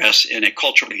dress in a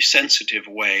culturally sensitive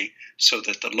way so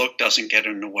that the look doesn't get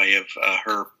in the way of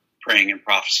her praying and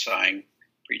prophesying,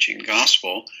 preaching the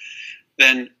gospel,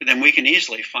 then we can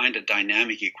easily find a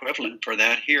dynamic equivalent for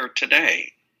that here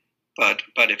today. But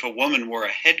if a woman wore a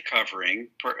head covering,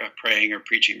 praying or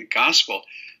preaching the gospel,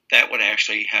 that would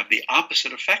actually have the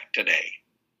opposite effect today,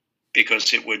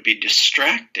 because it would be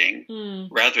distracting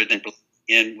rather than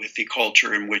in with the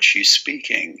culture in which she's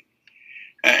speaking.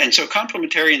 And so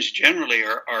complementarians generally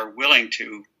are willing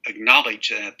to acknowledge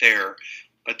that there.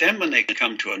 But then when they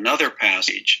come to another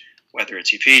passage, whether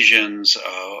it's Ephesians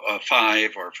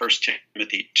 5 or 1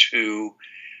 Timothy 2,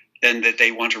 then that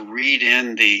they want to read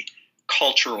in the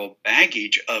cultural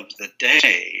baggage of the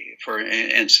day. For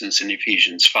instance, in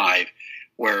Ephesians 5,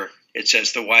 where it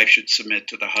says the wife should submit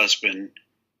to the husband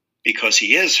because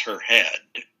he is her head.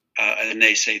 And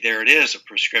they say there it is, a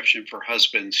prescription for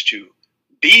husbands to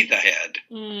be the head.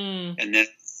 And then the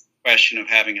question of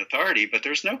having authority, but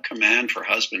there's no command for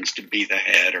husbands to be the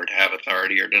head or to have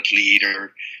authority or to lead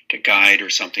or to guide or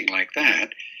something like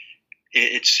that.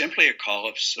 It's simply a call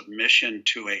of submission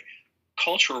to a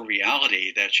cultural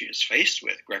reality that she is faced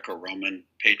with, Greco-Roman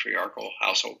patriarchal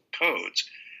household codes.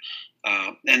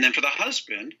 And then for the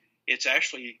husband, it's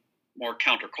actually more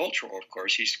countercultural, of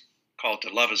course. He's called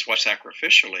to love his wife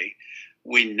sacrificially.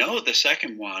 We know the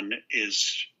second one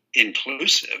is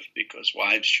inclusive because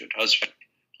wives should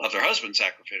love their husband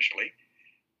sacrificially.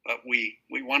 But we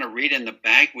want to read in the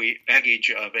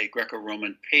baggage of a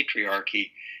Greco-Roman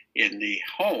patriarchy in the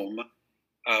home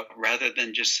rather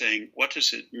than just saying, what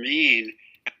does it mean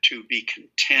to be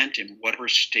content in whatever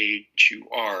stage you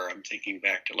are? I'm thinking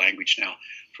back to language now,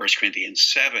 1 Corinthians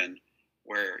 7,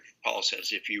 where Paul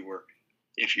says, if you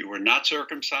were not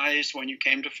circumcised when you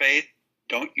came to faith,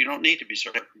 you don't need to be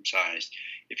circumcised.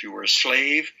 If you were a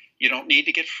slave, you don't need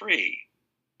to get free.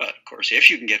 But of course, if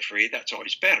you can get free, that's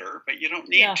always better, but you don't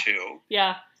need to.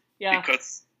 Yeah.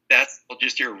 Because that's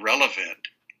just irrelevant.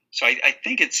 So I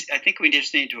think we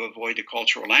just need to avoid the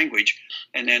cultural language.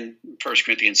 And then 1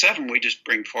 Corinthians 7, we just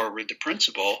bring forward the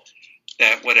principle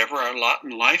that whatever our lot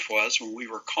in life was when we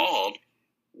were called,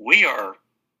 we are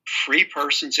free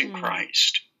persons in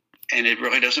Christ. And it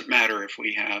really doesn't matter if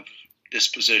we have this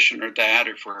position or that,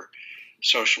 if we're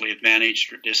socially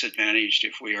advantaged or disadvantaged,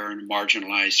 if we are in a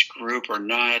marginalized group or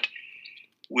not,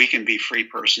 we can be free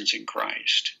persons in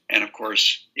Christ. And of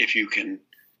course, if you can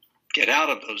get out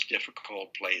of those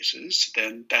difficult places,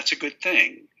 then that's a good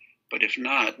thing. But if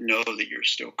not, know that you're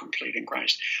still complete in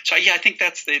Christ. So I think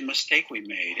that's the mistake we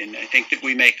made. And I think that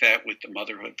we make that with the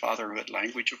motherhood, fatherhood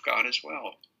language of God as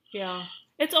well. Yeah.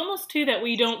 It's almost too that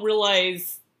we don't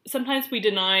realize, sometimes we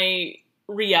deny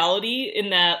reality in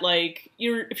that, like,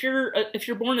 if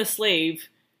you're born a slave,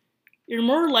 you're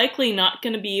more likely not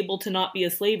going to be able to not be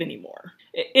a slave anymore.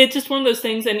 It's just one of those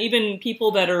things. And even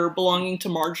people that are belonging to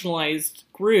marginalized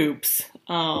groups,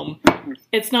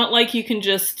 it's not like you can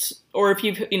just, or if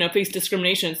you've faced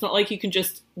discrimination, it's not like you can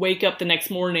just wake up the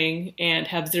next morning and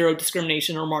have zero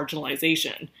discrimination or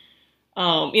marginalization.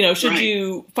 Should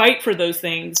you fight for those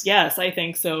things? Yes, I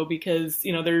think so, because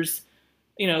there's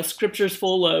scriptures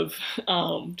full of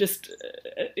I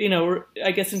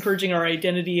guess encouraging our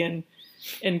identity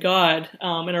in God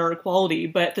and our equality.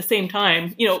 But at the same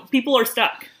time, people are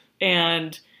stuck.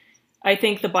 And I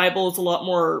think the Bible is a lot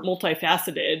more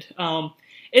multifaceted.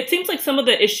 It seems like some of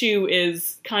the issue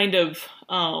is kind of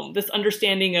this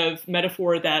understanding of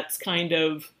metaphor that's kind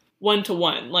of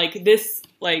one-to-one. Like this,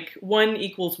 like 1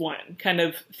 = 1 kind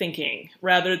of thinking,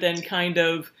 rather than kind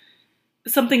of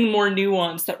something more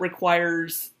nuanced that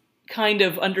requires kind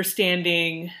of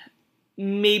understanding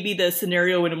maybe the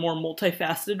scenario in a more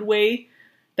multifaceted way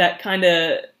that kind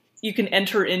of you can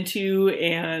enter into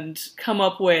and come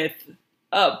up with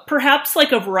perhaps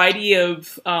like a variety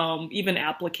of even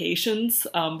applications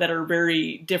that are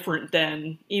very different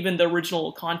than even the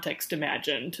original context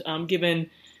imagined, given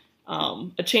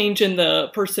a change in the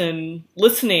person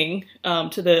listening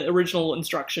to the original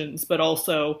instructions, but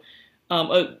also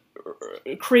a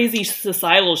crazy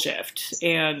societal shift.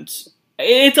 And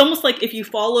it's almost like if you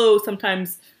follow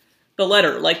sometimes the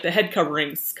letter, like the head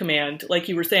coverings command, like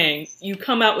you were saying, you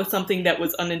come out with something that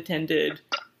was unintended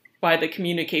by the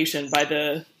communication, by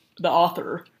the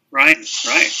author. Right.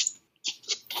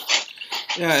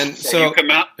 Yeah, and so you come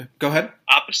out. Go ahead.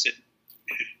 Opposite.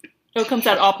 Oh, it comes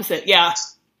out opposite. Yeah.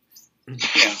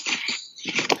 Yeah.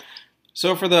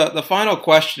 So for the final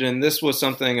question, and this was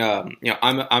something,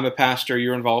 I'm a pastor.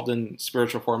 You're involved in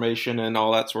spiritual formation and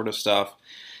all that sort of stuff.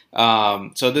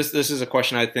 So this is a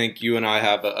question I think you and I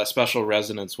have a special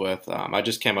resonance with. I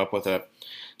just came up with it.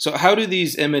 So how do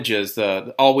these images,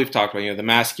 all we've talked about, the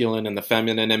masculine and the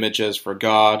feminine images for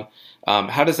God,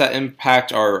 how does that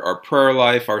impact our prayer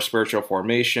life, our spiritual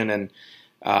formation,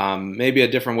 and maybe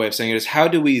a different way of saying it is, how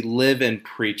do we live and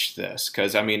preach this?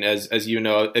 Because, I mean, as you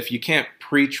know, if you can't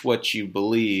preach what you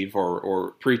believe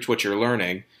or preach what you're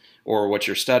learning or what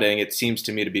you're studying, it seems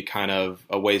to me to be kind of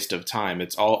a waste of time.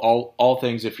 It's all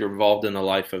things, if you're involved in the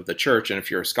life of the church and if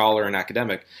you're a scholar and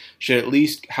academic, should at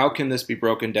least, how can this be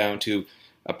broken down to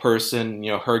a person,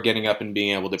 her getting up and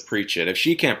being able to preach it? If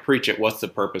she can't preach it, what's the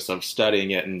purpose of studying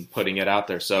it and putting it out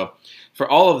there? So for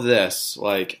all of this,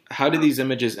 how do these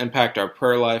images impact our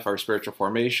prayer life, our spiritual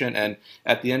formation? And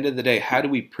at the end of the day, how do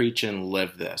we preach and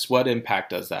live this? What impact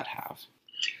does that have?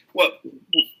 Well,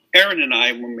 Aaron and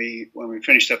I, when we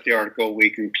finished up the article,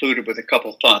 we concluded with a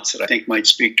couple thoughts that I think might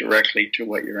speak directly to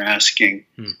what you're asking.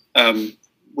 And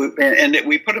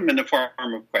we put them in the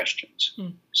form of questions.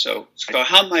 So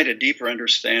how might a deeper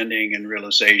understanding and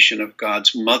realization of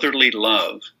God's motherly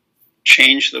love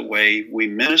change the way we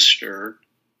minister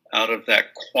out of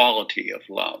that quality of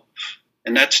love?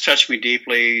 And that's touched me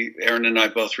deeply. Aaron and I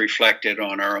both reflected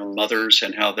on our own mothers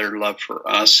and how their love for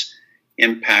us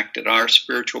impacted our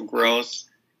spiritual growth.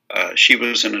 She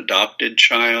was an adopted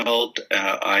child.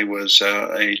 I was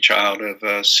a child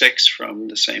of 6 from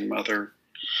the same mother.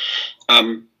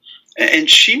 And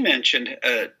she mentioned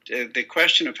the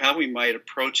question of how we might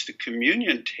approach the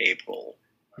communion table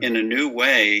in a new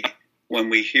way when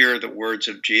we hear the words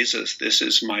of Jesus, "This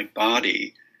is my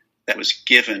body that was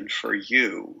given for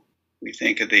you." We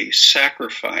think of the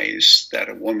sacrifice that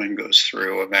a woman goes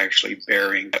through of actually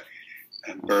bearing,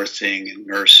 birthing and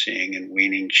nursing and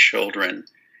weaning children,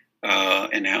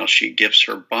 and how she gives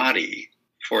her body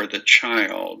for the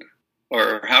child.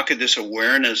 Or how could this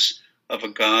awareness of a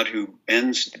God who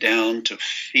bends down to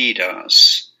feed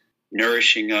us,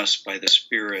 nourishing us by the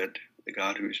Spirit, the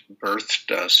God who's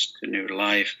birthed us to new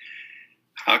life,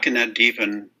 how can that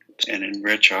deepen and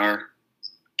enrich our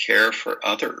care for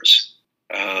others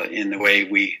in the way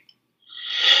we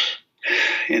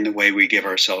give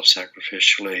ourselves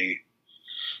sacrificially?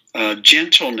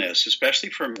 Gentleness,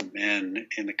 especially for men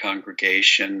in the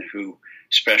congregation who,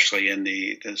 especially in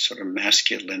the sort of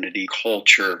masculinity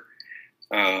culture,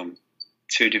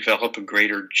 to develop a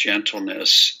greater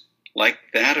gentleness like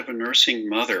that of a nursing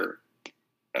mother,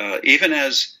 even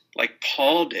as, like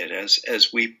Paul did,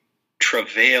 as we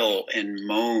travail and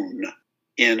moan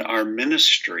in our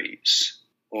ministries,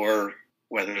 or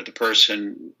whether the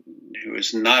person who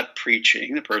is not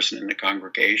preaching, the person in the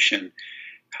congregation,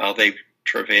 how they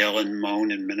travail and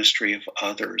moan in ministry of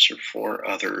others or for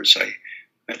others.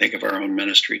 I think of our own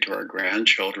ministry to our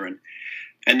grandchildren.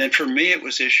 And then for me, it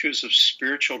was issues of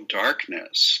spiritual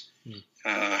darkness.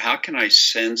 How can I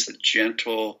sense the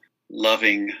gentle,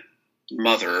 loving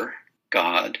mother,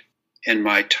 God, in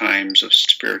my times of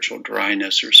spiritual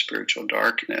dryness or spiritual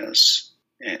darkness?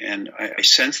 And I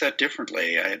sense that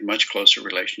differently. I had a much closer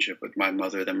relationship with my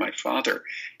mother than my father,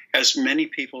 as many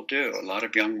people do. A lot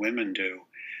of young women do.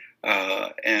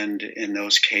 And in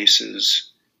those cases,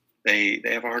 they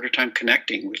have a harder time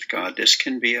connecting with God. This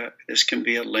can be a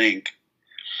link.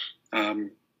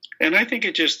 And I think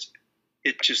it just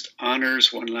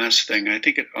honors one last thing. I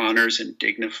think it honors and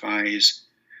dignifies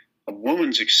a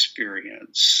woman's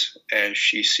experience as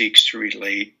she seeks to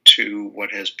relate to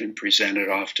what has been presented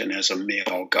often as a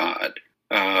male God.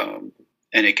 And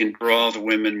it can draw the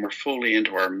women more fully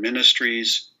into our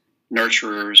ministries,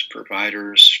 nurturers,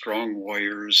 providers, strong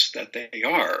warriors that they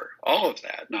are. All of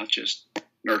that, not just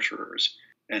nurturers.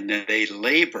 And then they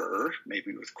labor,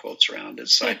 maybe with quotes around it,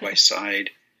 side by side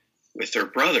with their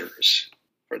brothers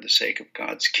for the sake of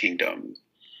God's kingdom.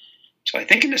 So I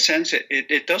think in a sense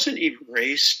it doesn't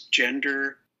erase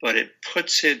gender, but it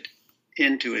puts it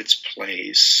into its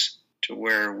place to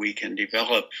where we can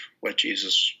develop what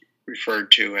Jesus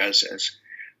referred to as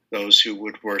those who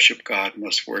would worship God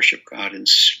must worship God in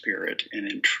spirit and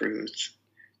in truth.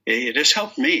 It has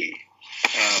helped me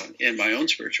in my own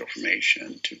spiritual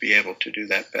formation to be able to do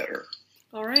that better.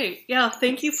 All right. Yeah.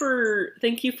 Thank you for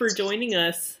joining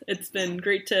us. It's been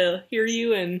great to hear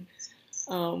you and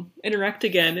interact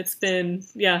again. It's been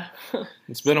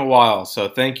It's been a while. So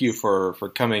thank you for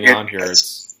coming on here.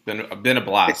 It's been a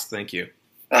blast. Thank you.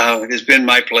 It has been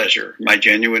my pleasure, my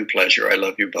genuine pleasure. I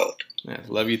love you both. Yeah,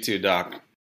 love you too, Doc.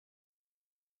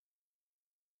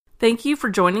 Thank you for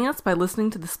joining us by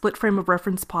listening to the Split Frame of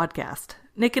Reference podcast.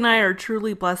 Nick and I are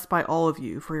truly blessed by all of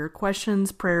you for your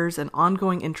questions, prayers, and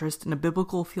ongoing interest in a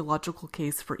biblical theological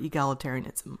case for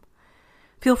egalitarianism.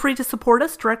 Feel free to support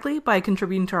us directly by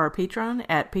contributing to our Patreon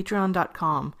at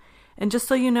patreon.com. And just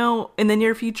so you know, in the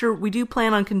near future, we do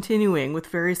plan on continuing with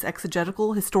various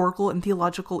exegetical, historical, and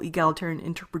theological egalitarian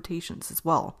interpretations as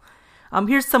well.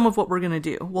 Here's some of what we're going to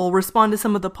do. We'll respond to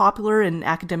some of the popular and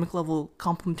academic level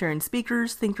complementarian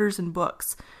speakers, thinkers, and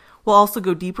books. We'll also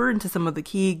go deeper into some of the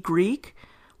key Greek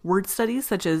word studies,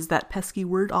 such as that pesky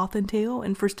word authenteo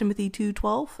in 1 Timothy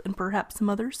 2:12, and perhaps some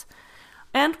others.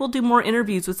 And we'll do more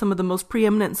interviews with some of the most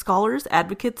preeminent scholars,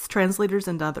 advocates, translators,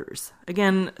 and others.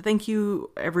 Again, thank you,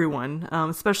 everyone,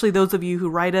 especially those of you who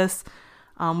write us,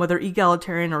 whether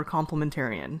egalitarian or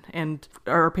complementarian, and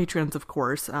our patrons, of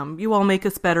course. You all make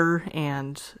us better,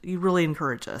 and you really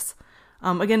encourage us.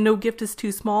 Again, no gift is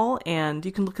too small, and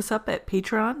you can look us up at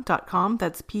patreon.com.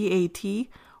 That's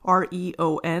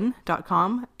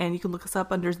patreon.com, and you can look us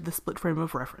up under the Split Frame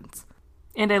of Reference.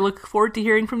 And I look forward to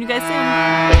hearing from you guys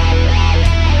soon.